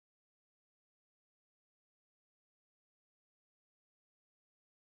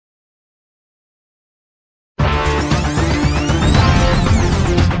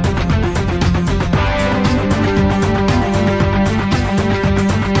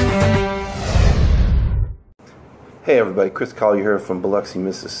Hey everybody, Chris Collier here from Biloxi,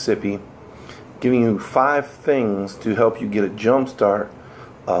 Mississippi, giving you 5 things to help you get a jump start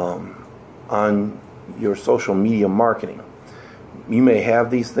on your social media marketing. You may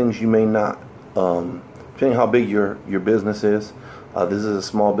have these things, you may not, depending how big your business is. This is a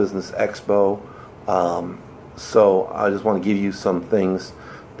small business expo, so I just want to give you some things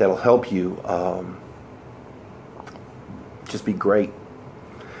that'll help you just be great.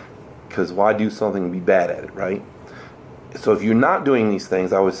 Because why do something and be bad at it, right? So if you're not doing these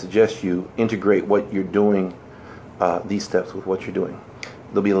things, I would suggest you integrate what you're doing, these steps with what you're doing.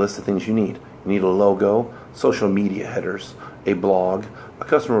 There'll be a list of things you need. You need a logo, social media headers, a blog, a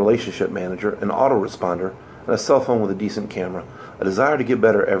customer relationship manager, an autoresponder, and a cell phone with a decent camera, a desire to get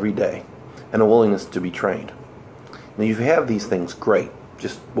better every day, and a willingness to be trained. Now, if you have these things, great.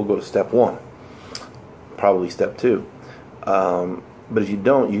 We'll go to step 1, probably step 2. But if you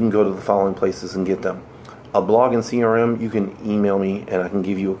don't, you can go to the following places and get them. A blog and CRM, you can email me and I can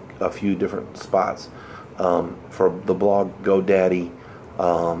give you a few different spots. For the blog, GoDaddy,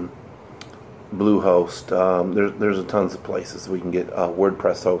 Bluehost, there's a tons of places we can get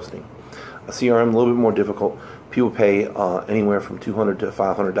WordPress hosting. A CRM, a little bit more difficult. People pay anywhere from $200 to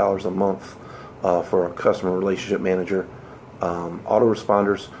 $500 a month for a customer relationship manager.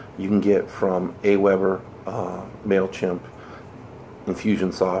 Autoresponders you can get from Aweber, MailChimp,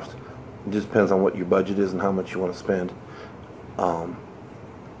 Infusionsoft. It just depends on what your budget is and how much you want to spend.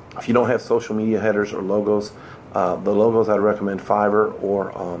 If you don't have social media headers or logos, the logos I'd recommend Fiverr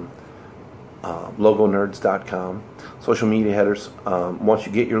or logonerds.com. Social media headers, once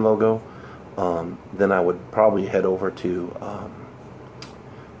you get your logo, then I would probably head over to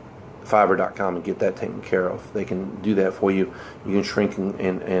Fiverr.com and get that taken care of. They can do that for you. You can shrink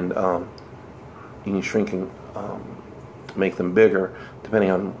and make them bigger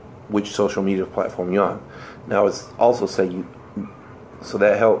depending on which social media platform you're on. Now, it's also so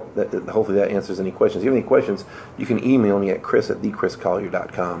that hopefully that answers any questions. If you have any questions, you can email me at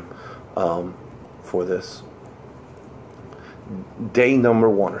chris@thechriscollier.com for this. Day number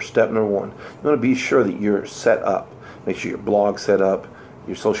 1, or step number 1, you want to be sure that you're set up. Make sure your blog's set up,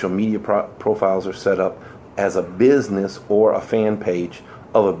 your social media profiles are set up as a business or a fan page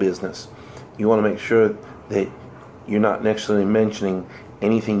of a business. You want to make sure that you're not necessarily mentioning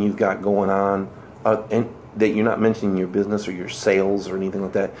anything you've got going on, and that you're not mentioning your business or your sales or anything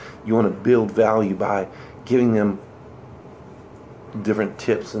like that. You want to build value by giving them different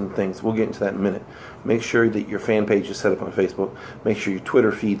tips and things. We'll get into that in a minute. Make sure that your fan page is set up on Facebook. Make sure your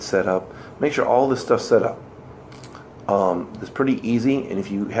Twitter feed's set up. Make sure all this stuff's set up. It's pretty easy, and if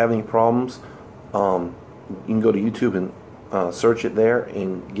you have any problems, you can go to YouTube and search it there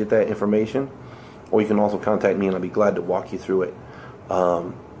and get that information. Or you can also contact me and I'll be glad to walk you through it.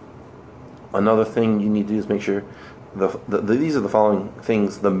 Another thing you need to do is make sure these are the following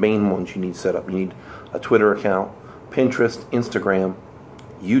things, the main ones you need set up. You need a Twitter account, Pinterest, Instagram,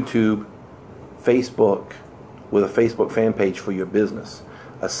 YouTube, Facebook, with a Facebook fan page for your business.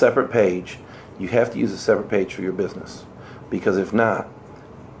 A separate page. You have to use a separate page for your business, because if not,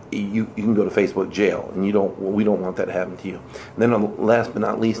 you can go to Facebook jail, and we don't want that to happen to you. And then last but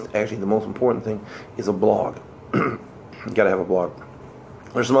not least, actually the most important thing is a blog. You got to have a blog.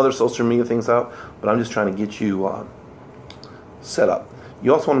 There's some other social media things out, but I'm just trying to get you set up.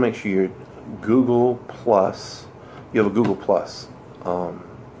 You also want to make sure your Google Plus, you have a Google Plus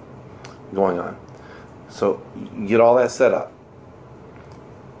going on. So you get all that set up,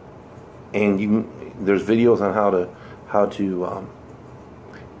 and there's videos on how to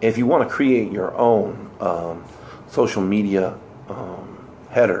if you want to create your own social media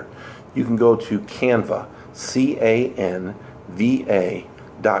header, you can go to Canva, CANVA.com,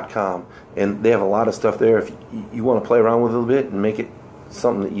 and they have a lot of stuff there. If you want to play around with it a little bit and make it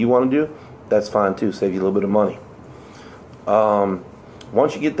something that you want to do, that's fine too. Save you a little bit of money.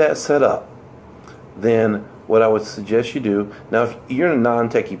 Once you get that set up, then what I would suggest you do, now if you're a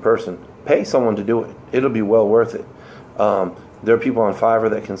non-techie person, pay someone to do it. It'll be well worth it. There are people on Fiverr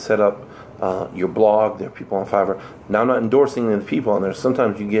that can set up your blog. There are people on Fiverr. Now, I'm not endorsing the people on there.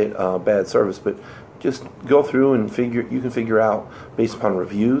 Sometimes you get bad service, but just go through and you can figure out, based upon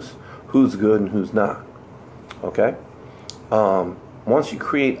reviews, who's good and who's not. Okay? Once you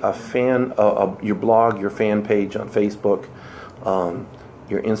create your blog, your fan page on Facebook,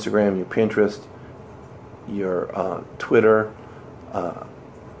 your Instagram, your Pinterest, your Twitter,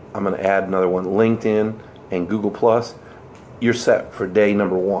 I'm going to add another one, LinkedIn and Google Plus, you're set for day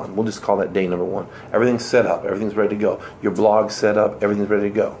number 1. We'll just call that day number 1. Everything's set up. Everything's ready to go. Your blog's set up. Everything's ready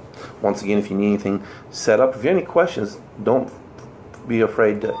to go. Once again, if you need anything set up, if you have any questions, don't be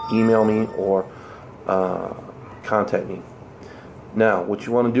afraid to email me or contact me. Now, what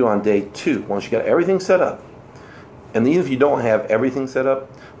you want to do on day 2, once you got everything set up, and even if you don't have everything set up,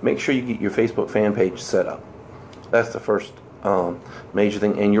 make sure you get your Facebook fan page set up. That's the first major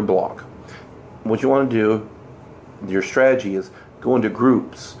thing, and your blog. What you want to do, your strategy is go into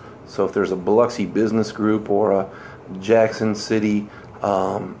groups. So if there's a Biloxi business group or a Jackson City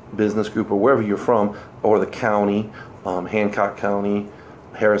business group or wherever you're from, or the county, Hancock County,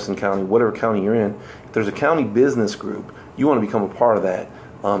 Harrison County, whatever county you're in, if there's a county business group, you want to become a part of that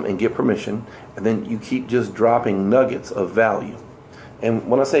and get permission, and then you keep just dropping nuggets of value. And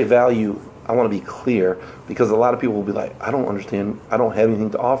when I say value, I want to be clear, because a lot of people will be like, I don't understand, I don't have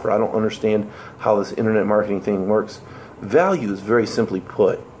anything to offer, I don't understand how this internet marketing thing works. Value is very simply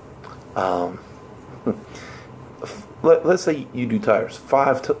put. Let's say you do tires.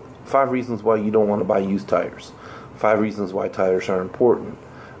 Five reasons why you don't want to buy used tires. 5 reasons why tires are important.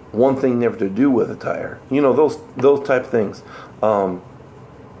 1 thing never to do with a tire. You know, those type of things.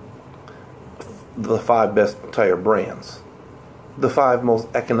 The 5 best tire brands. The 5 most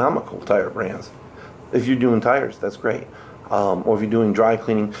economical tire brands. If you're doing tires, that's great. Or if you're doing dry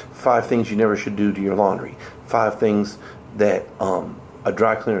cleaning, 5 things you never should do to your laundry. 5 things that a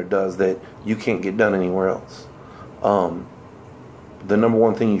dry cleaner does that you can't get done anywhere else. The number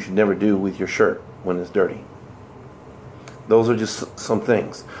 1 thing you should never do with your shirt when it's dirty. Those are just some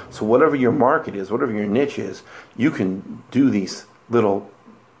things. So whatever your market is, whatever your niche is, you can do these little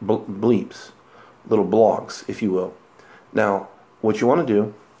bleeps, little blogs, if you will. Now, what you want to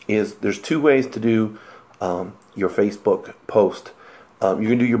do is, there's 2 ways to do your Facebook post. You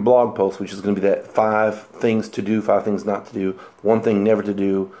can do your blog post, which is going to be that 5 things to do, 5 things not to do, 1 thing never to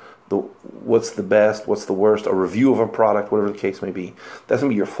do, what's the best, what's the worst, a review of a product, whatever the case may be. That's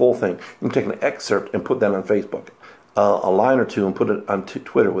going to be your full thing. You can take an excerpt and put that on Facebook. A line or 2 and put it on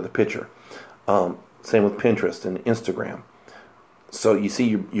Twitter with a picture. Same with Pinterest and Instagram. So you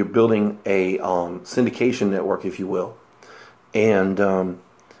see, you're building a syndication network, if you will. And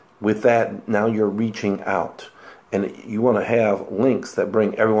with that, now you're reaching out. And you want to have links that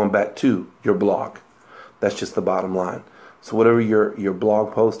bring everyone back to your blog. That's just the bottom line. So whatever your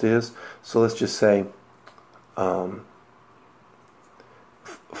blog post is, so let's just say 5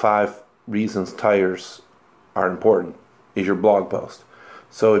 reasons tires are important is your blog post.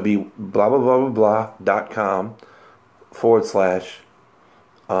 So it'd be blah blah blah blah blah.com /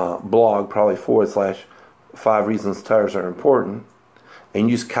 blog, probably / 5 reasons tires are important, and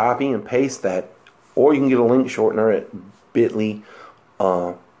you just copy and paste that, or you can get a link shortener at bit.ly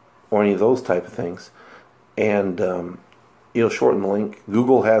or any of those type of things, and it'll shorten the link.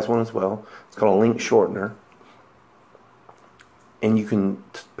 Google has one as well. It's called a link shortener. And you can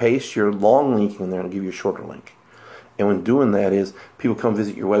paste your long link in there and give you a shorter link. And when doing that is, people come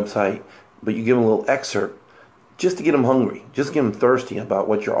visit your website, but you give them a little excerpt just to get them hungry, just to get them thirsty about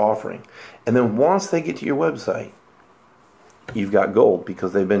what you're offering. And then once they get to your website, you've got gold,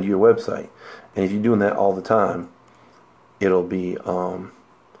 because they've been to your website. And if you're doing that all the time, it'll be it'll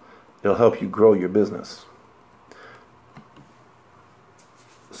help you grow your business.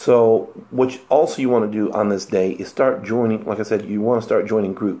 So what also you want to do on this day is start joining, like I said, you want to start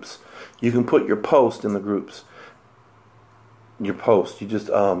joining groups. You can put your post in the groups. Your post, you just,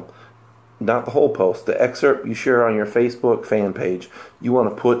 not the whole post, the excerpt you share on your Facebook fan page, you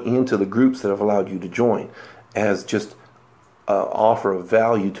want to put into the groups that have allowed you to join as just an offer of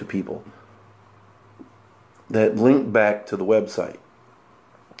value to people that link back to the website,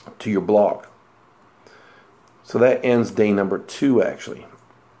 to your blog. So that ends day number 2, actually.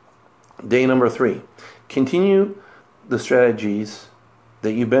 Day number 3, continue the strategies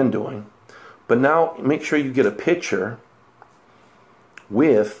that you've been doing, but now make sure you get a picture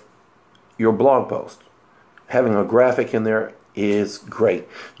with your blog post. Having a graphic in there is great.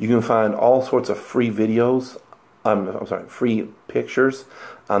 You can find all sorts of free videos, free pictures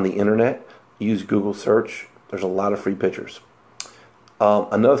on the internet. Use Google search. There's a lot of free pictures.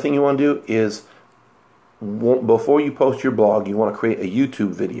 Another thing you want to do is, before you post your blog, you want to create a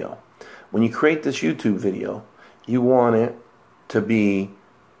YouTube video. When you create this YouTube video, you want it to be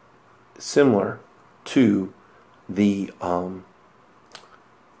similar to the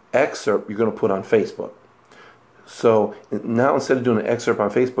excerpt you're going to put on Facebook. So now, instead of doing an excerpt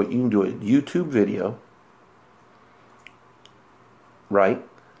on Facebook, you can do a YouTube video, right?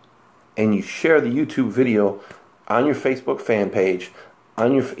 And you share the YouTube video on your Facebook fan page,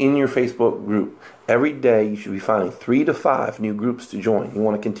 in your Facebook group. Every day you should be finding 3 to 5 new groups to join. You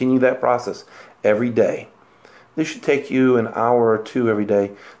want to continue that process every day. This should take you an hour or 2 every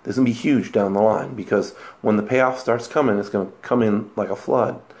day. This is going to be huge down the line, because when the payoff starts coming, it's going to come in like a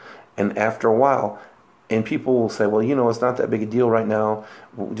flood. And after a while, And people will say, well, it's not that big a deal right now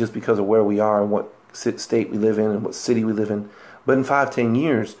just because of where we are and what state we live in and what city we live in. But in 5-10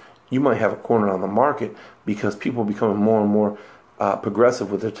 years, you might have a corner on the market because people are becoming more and more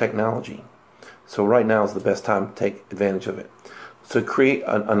progressive with their technology. So right now is the best time to take advantage of it. So create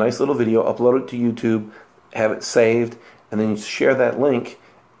a nice little video, upload it to YouTube, have it saved, and then you share that link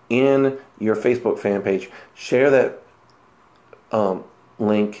in your Facebook fan page. Share that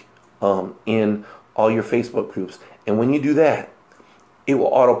link in all your Facebook groups. And when you do that, it will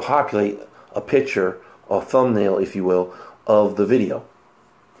auto-populate a picture, a thumbnail, if you will, of the video.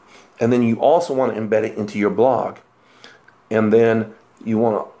 And then you also want to embed it into your blog. And then you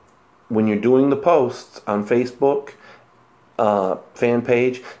want to, when you're doing the posts on Facebook fan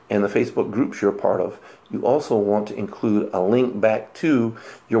page and the Facebook groups you're a part of, you also want to include a link back to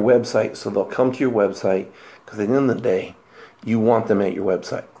your website so they'll come to your website, because at the end of the day, you want them at your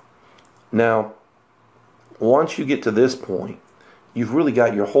website. Now, once you get to this point, you've really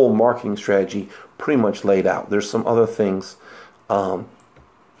got your whole marketing strategy pretty much laid out. There's some other things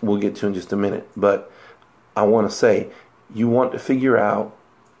we'll get to in just a minute, but I want to say you want to figure out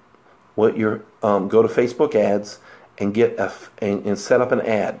what your go to Facebook ads and get and set up an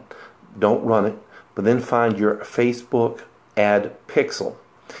ad. Don't run it, but then find your Facebook ad pixel.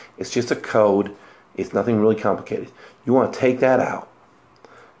 It's just a code. It's nothing really complicated. You want to take that out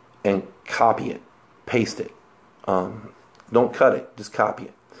and copy it, paste it. Don't cut it, just copy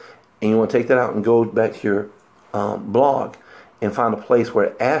it. And you want to take that out and go back to your blog and find a place where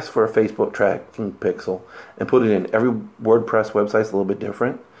it asks for a Facebook tracking pixel and put it in. Every WordPress website is a little bit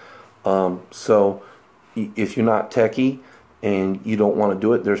different. So if you're not techie and you don't want to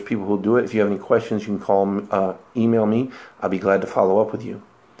do it, there's people who do it. If you have any questions, you can email me. I'll be glad to follow up with you.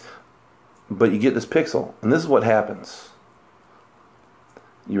 But you get this pixel, and this is what happens.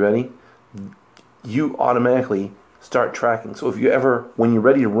 You ready? You automatically start tracking. So if you ever, when you're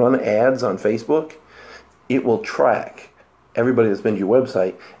ready to run ads on Facebook, it will track everybody that's been to your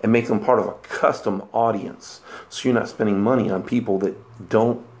website and make them part of a custom audience. So you're not spending money on people that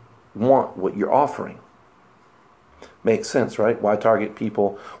don't want what you're offering. Makes sense, right? Why target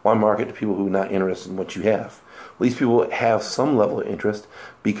people? Why market to people who are not interested in what you have? Well, these people have some level of interest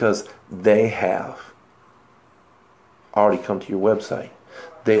because they have already come to your website.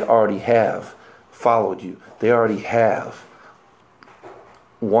 They already have followed you. They already have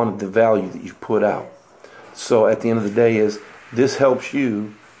wanted the value that you put out. So at the end of the day this helps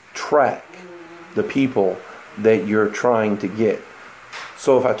you track the people that you're trying to get.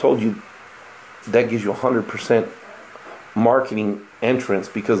 So if I told you that gives you 100% marketing entrance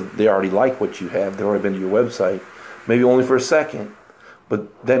because they already like what you have, they've already been to your website, maybe only for a second,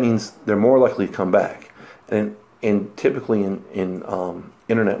 but that means they're more likely to come back. And typically in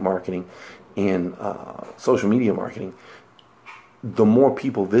internet marketing, in social media marketing, the more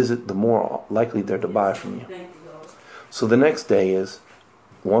people visit, the more likely they're to buy from you. So the next day is,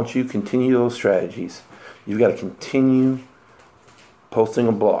 once you continue those strategies, you've got to continue posting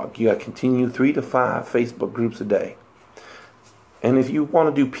a blog. You got to continue 3 to 5 Facebook groups a day. And if you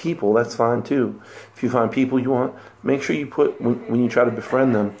want to do people, that's fine too. If you find people you want, make sure you put, when you try to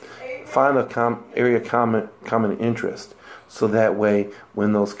befriend them, find a area common interest. So that way,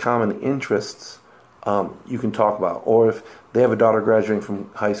 when those common interests you can talk about, or if they have a daughter graduating from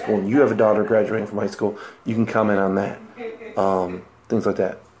high school and you have a daughter graduating from high school, you can comment on that. Things like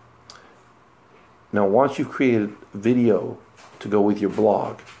that. Now, once you've created video to go with your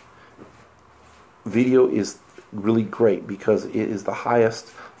blog, video is really great because it is the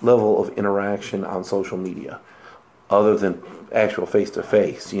highest level of interaction on social media, other than actual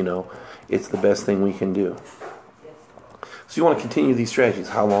face-to-face. It's the best thing we can do. So you want to continue these strategies.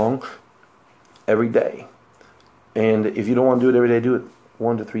 How long? Every day. And if you don't want to do it every day, do it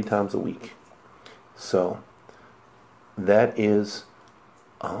 1 to 3 times a week. So that is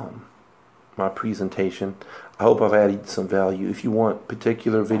my presentation. I hope I've added some value. If you want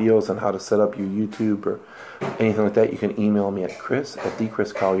particular videos on how to set up your YouTube or anything like that, you can email me at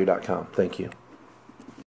chris@thechriscollier.com. Thank you.